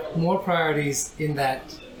have more priorities in that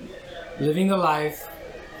living the life,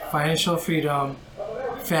 financial freedom,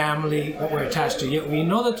 family, what we're attached to. Yet we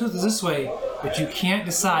know the truth is this way, but you can't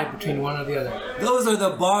decide between one or the other. Those are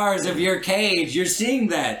the bars of your cage. You're seeing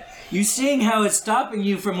that. You're seeing how it's stopping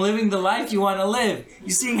you from living the life you want to live. You're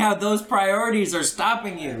seeing how those priorities are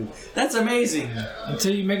stopping you. That's amazing.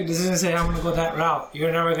 Until you make a decision and say, I'm going to go that route,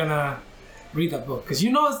 you're never going to read that book because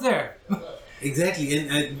you know it's there. Exactly,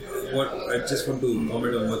 and what I just want to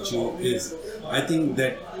comment on what you is, I think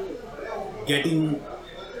that getting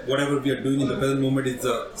whatever we are doing in the present moment is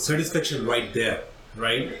the satisfaction right there,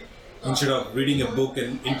 right? Instead of reading a book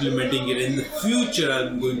and implementing it in the future,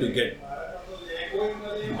 I'm going to get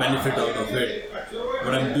benefit out of it.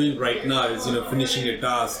 What I'm doing right now is, finishing a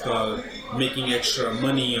task or making extra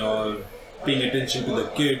money or paying attention to the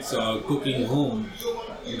kids or cooking home,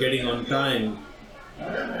 getting on time.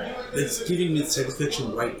 It's giving me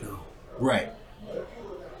satisfaction right now. Right.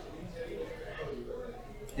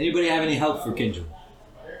 Anybody have any help for Kinjal?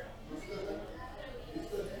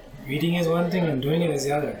 Reading is one thing and doing it is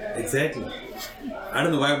the other. Exactly. I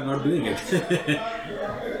don't know why I'm not doing it.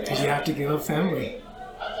 Because you have to give up family.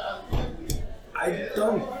 I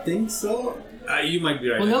don't think so. You might be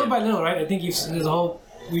right. Well, little by little, right? I think there's a whole.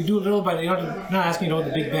 We do little by little. You're not asking you to hold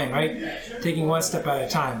the big bang, right? Taking one step at a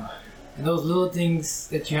time. And those little things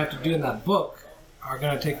that you have to do in that book are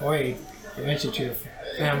going to take away eventually to your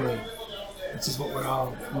family. Which is what we're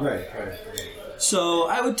all. Right. So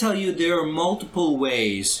I would tell you there are multiple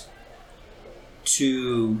ways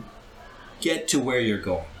to get to where you're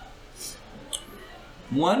going.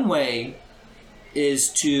 One way is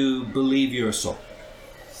to believe you're a soul.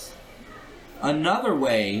 Another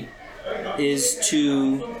way is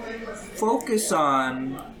to focus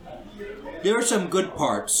on, there are some good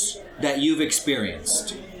parts that you've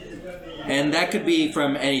experienced. And that could be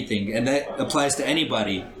from anything, and that applies to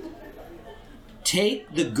anybody.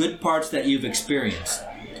 Take the good parts that you've experienced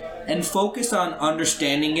and focus on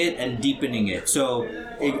understanding it and deepening it. So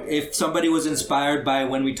if somebody was inspired by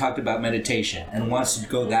when we talked about meditation and wants to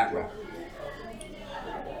go that route,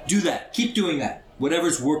 do that. Keep doing that.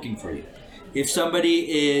 Whatever's working for you. If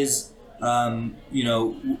somebody is,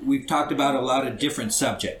 we've talked about a lot of different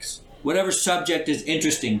subjects. Whatever subject is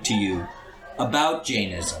interesting to you about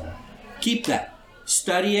Jainism, keep that.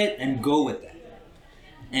 Study it and go with that.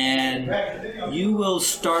 And you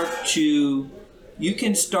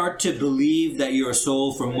can start to believe that you're a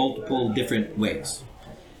soul from multiple different ways.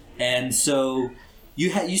 And so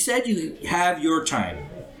you said you have your time,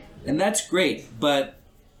 and that's great, but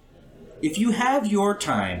if you have your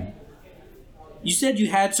time, you said you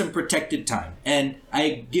had some protected time, and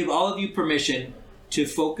I give all of you permission to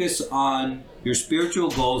focus on your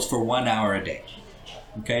spiritual goals for 1 hour a day.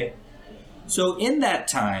 Okay? So in that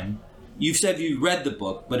time, you've said you read the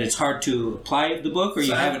book, but it's hard to apply the book, or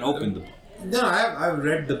you haven't opened the book? No, I've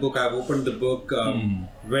read the book, I've opened the book,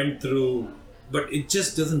 went through, but it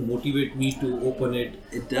just doesn't motivate me to open it.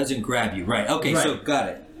 It doesn't grab you, right? Okay, Right. So got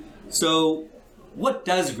it. So what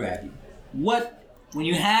does grab you? When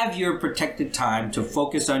you have your protected time to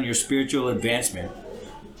focus on your spiritual advancement,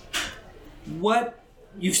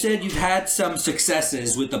 you've said you've had some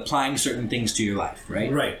successes with applying certain things to your life, right?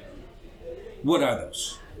 Right. What are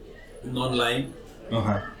those? Non-lying.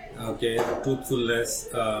 Uh-huh. Okay, truthfulness.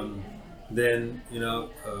 Then,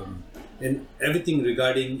 and everything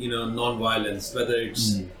regarding, non-violence, whether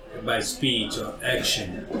it's by speech or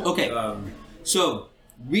action. Okay. So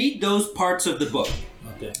read those parts of the book.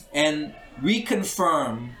 Okay. And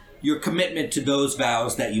reconfirm your commitment to those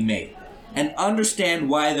vows that you made and understand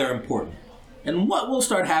why they're important. And what will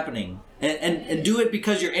start happening, and do it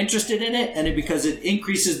because you're interested in it and because it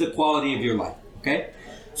increases the quality of your life. Okay?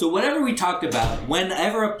 So whatever we talked about,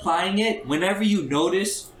 whenever applying it, whenever you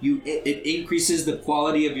notice it increases the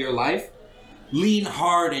quality of your life, lean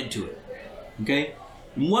hard into it. Okay?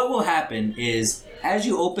 And what will happen is, as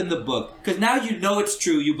you open the book, because now you know it's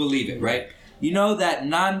true, you believe it, right? You know that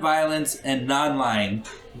non-violence and non-lying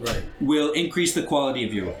will increase the quality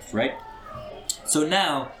of your life, right? So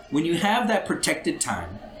now, when you have that protected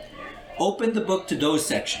time, open the book to those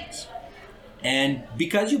sections. And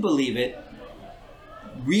because you believe it,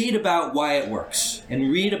 read about why it works.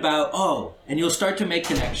 And read about, and you'll start to make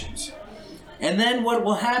connections. And then what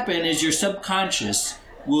will happen is your subconscious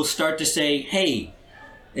will start to say, hey,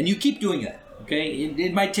 and you keep doing that, okay?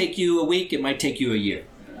 It might take you a week, it might take you a year.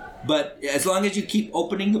 But as long as you keep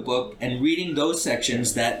opening the book and reading those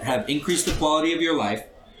sections that have increased the quality of your life,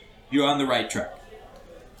 you're on the right track.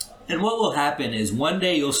 And what will happen is one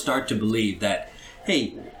day you'll start to believe that,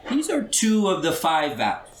 hey, these are 2 of the 5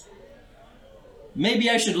 vows. Maybe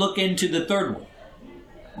I should look into the 3rd one.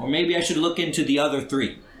 Or maybe I should look into the other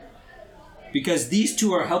 3. Because these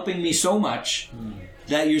 2 are helping me so much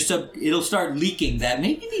that it'll start leaking that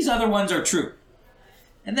maybe these other ones are true.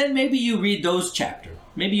 And then maybe you read those chapters.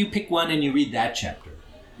 Maybe you pick one and you read that chapter.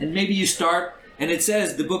 And maybe you start, and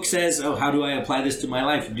the book says, oh, how do I apply this to my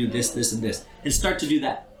life? You do this, this, and this. And start to do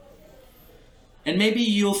that. And maybe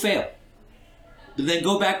you'll fail. But then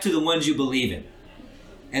go back to the ones you believe in.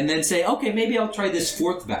 And then say, okay, maybe I'll try this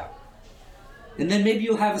 4th vow. And then maybe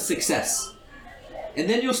you'll have a success. And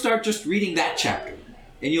then you'll start just reading that chapter.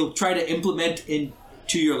 And you'll try to implement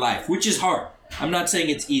into your life, which is hard. I'm not saying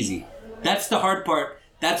it's easy. That's the hard part.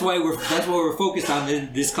 That's what we're focused on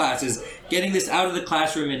in this class, is getting this out of the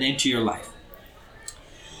classroom and into your life.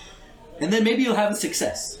 And then maybe you'll have a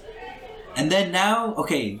success. And then now,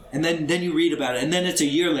 and then you read about it, and then it's a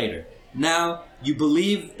year later. Now you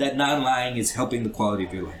believe that non-lying is helping the quality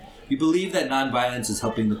of your life. You believe that non-violence is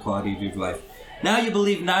helping the quality of your life. Now you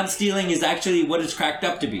believe non-stealing is actually what it's cracked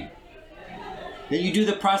up to be. Then you do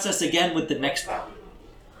the process again with the next vow.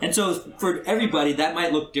 And so for everybody, that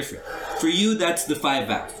might look different. For you, that's the 5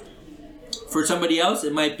 vows. For somebody else,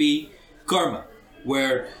 it might be karma,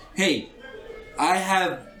 where, hey, I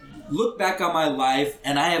have looked back on my life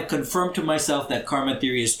and I have confirmed to myself that karma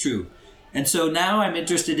theory is true. And so now I'm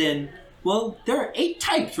interested in, well, there are 8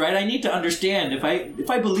 types, right? I need to understand. If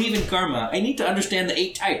I believe in karma, I need to understand the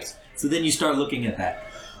 8 types. So then you start looking at that.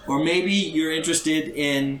 Or maybe you're interested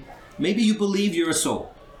in, maybe you believe you're a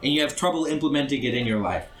soul and you have trouble implementing it in your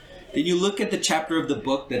life. Then you look at the chapter of the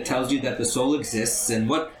book that tells you that the soul exists and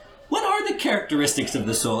what are the characteristics of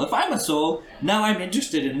the soul? If I'm a soul, now I'm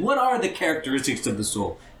interested in what are the characteristics of the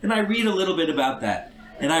soul. And I read a little bit about that.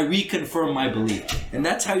 And I reconfirm my belief. And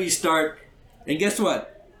that's how you start. And guess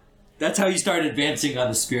what? That's how you start advancing on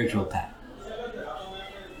the spiritual path.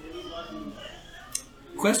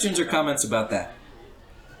 Questions or comments about that?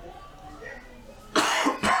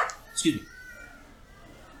 Excuse me.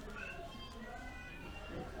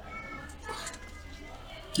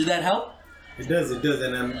 Did that help? It does.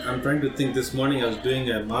 And I'm trying to think. This morning I was doing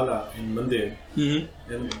a mala in Mandir.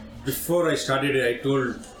 Mm-hmm. And before I started it, I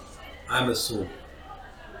told, I'm a soul.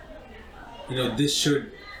 This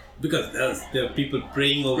should, because there are people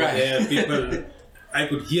praying over there, people, I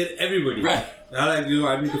could hear everybody. Right.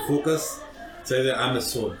 I need to focus, say that I'm a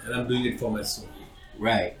soul, and I'm doing it for my soul.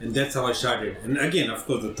 Right. And that's how I started. And again, of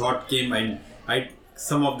course, the thought came, I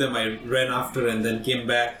some of them I ran after and then came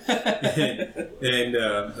back. and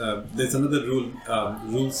there's another rule,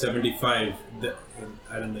 Rule 75, that,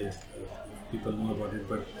 I don't know if people know about it,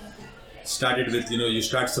 but started with, you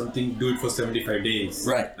start something, do it for 75 days.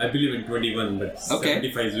 Right. I believe in 21, but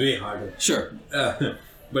 75 is way harder. Sure.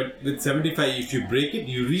 But with 75, if you break it,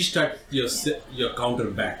 you restart your counter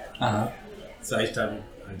back. Uh-huh. So I started,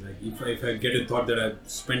 if I get a thought that I'm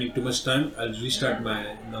spending too much time, I'll restart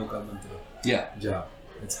my Nauka mantra. Yeah. Job.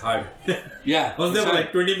 It's hard. Yeah. I was there for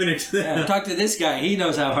like 20 minutes. Yeah, talk to this guy. He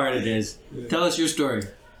knows how hard it is. Yeah. Tell us your story.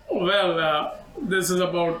 Well, this is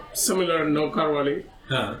about similar Naukarwali.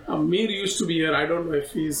 Huh. Mir used to be here. I don't know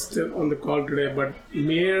if he's still on the call today, but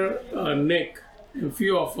Mir, Nick, and a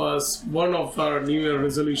few of us, one of our New Year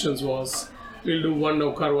resolutions was we'll do one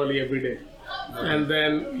Naukarwali every day. And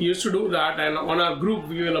then we used to do that, and on our group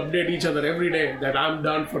we will update each other every day that I'm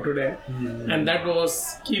done for today. Mm. And that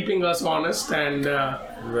was keeping us honest and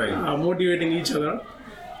motivating each other.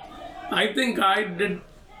 I think I did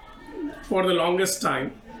for the longest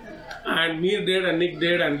time, and Mir did and Nick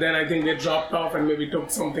did, and then I think they dropped off and maybe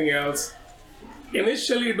took something else.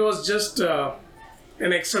 Initially it was just an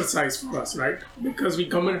exercise for us, right? Because we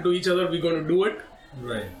committed to each other, we're going to do it.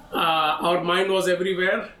 Right. Our mind was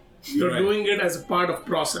everywhere. You're doing it as a part of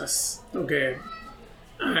process, okay?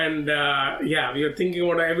 And we are thinking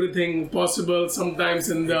about everything possible.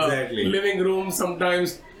 Sometimes in the living room,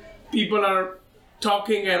 sometimes people are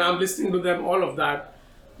talking and I'm listening to them, all of that.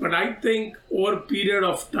 But I think over a period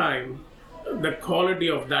of time, the quality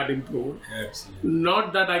of that improved. Absolutely.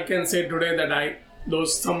 Not that I can say today that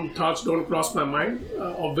some thoughts don't cross my mind.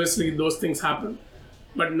 Obviously, those things happen.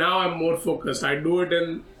 But now I'm more focused. I do it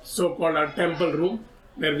in so-called our temple room,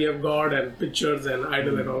 where we have God and pictures and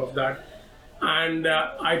idol and all of that. And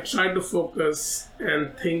I try to focus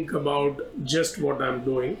and think about just what I'm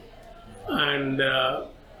doing. And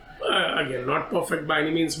again, not perfect by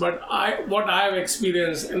any means, but what I have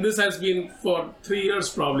experienced, and this has been for 3 years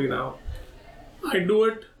probably now. I do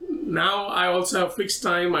it now I also have fixed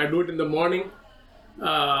time. I do it in the morning,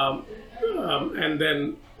 and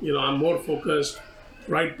then I'm more focused.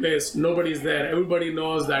 Right place, nobody's there. Everybody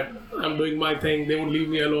knows that I'm doing my thing. They won't leave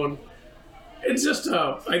me alone. It's just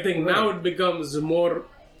I think now it becomes more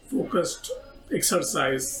focused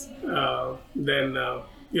exercise than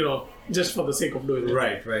just for the sake of doing it.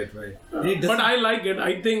 Right. But I like it.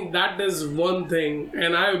 I think that is one thing,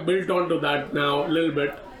 and I've built onto that now a little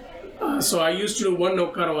bit. So I used to do one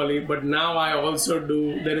Nokarwali, but now I also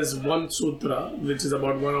do. There is one sutra which is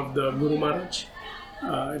about one of the Guru Maharaj.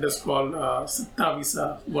 It is called Sattavisa,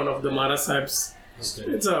 one of the Maharaj Sahibs.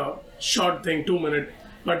 Okay. It's a short thing, 2 minutes.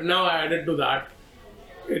 But now I added to that.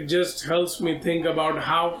 It just helps me think about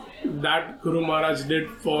how that Guru Maharaj did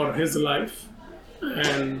for his life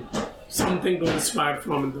and something to inspire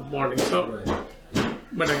from in the morning. So,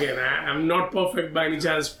 but again, I'm not perfect by any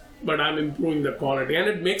chance, but I'm improving the quality and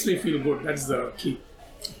it makes me feel good. That's the key.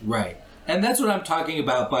 Right. And that's what I'm talking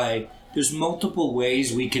about by there's multiple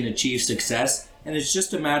ways we can achieve success. And it's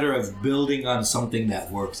just a matter of building on something that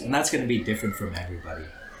works. And that's going to be different from everybody.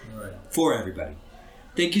 Right. For everybody.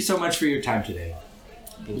 Thank you so much for your time today.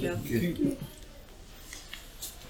 Yeah. Thank you.